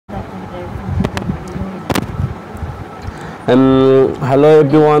Hello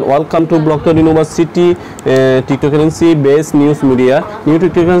everyone, welcome to Blocked University cryptocurrency based news media, new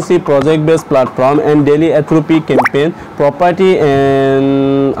cryptocurrency project based platform and daily entropy campaign, property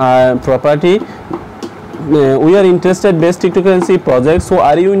and property. We are interested based cryptocurrency project. So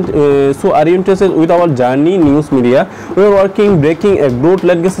are you interested with our journey news media? We are working breaking a growth.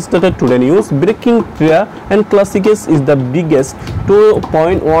 Let's get started today news. Breaking terra and classics is the biggest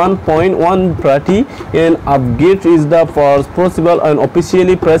 2.1.1 party and upgrade is the first possible and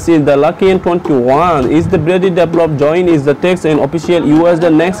officially press is the lucky and 21 is the ready develop join is the text and official US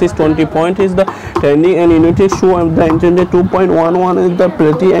the next is 20 point is the trending and unity show and the internet 2.11 is the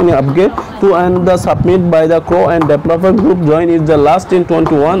pretty and upgrade to and the submit by the crow and developer group join is the last in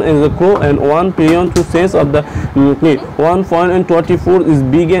 21 is the crow and 1 billion to sense of the 1.24 is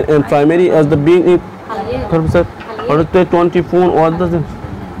begin and primary as the being 24 or the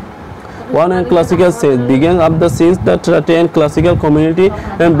one and classical says began of the since the 10 classical community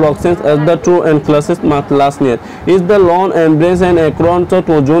and blockchains as the true and classes mark last year is the loan embrace and acron to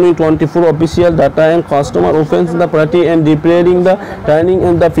June in 24 official data and customer offense the party and preparing the turning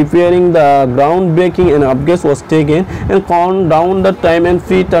and the preparing the groundbreaking and upgrades was taken and count down the time and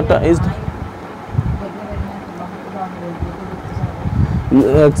free data is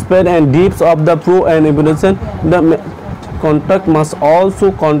expert and deeps of the pro and evidence the contact must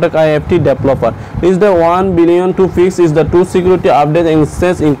also contact IFT developer is the 1 billion to fix is the 2 security update and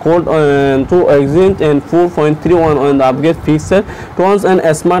says in code to exit and 4.31 on the upgrade fixer tons and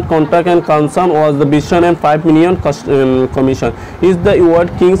a smart contract and concern was the vision and 5 million commission is the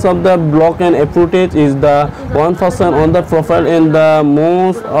award kings of the block and footage is the 1% on the profile and the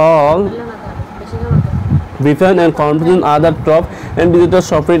most all Before and confident other top and digital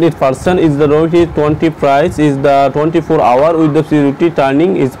software 8% is the royalty 20 price is the 24 hour with the security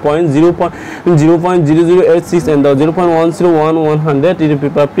turning is 0.0086 and the 0.101 100 it is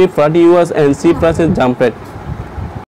 40 US and C price is jumped.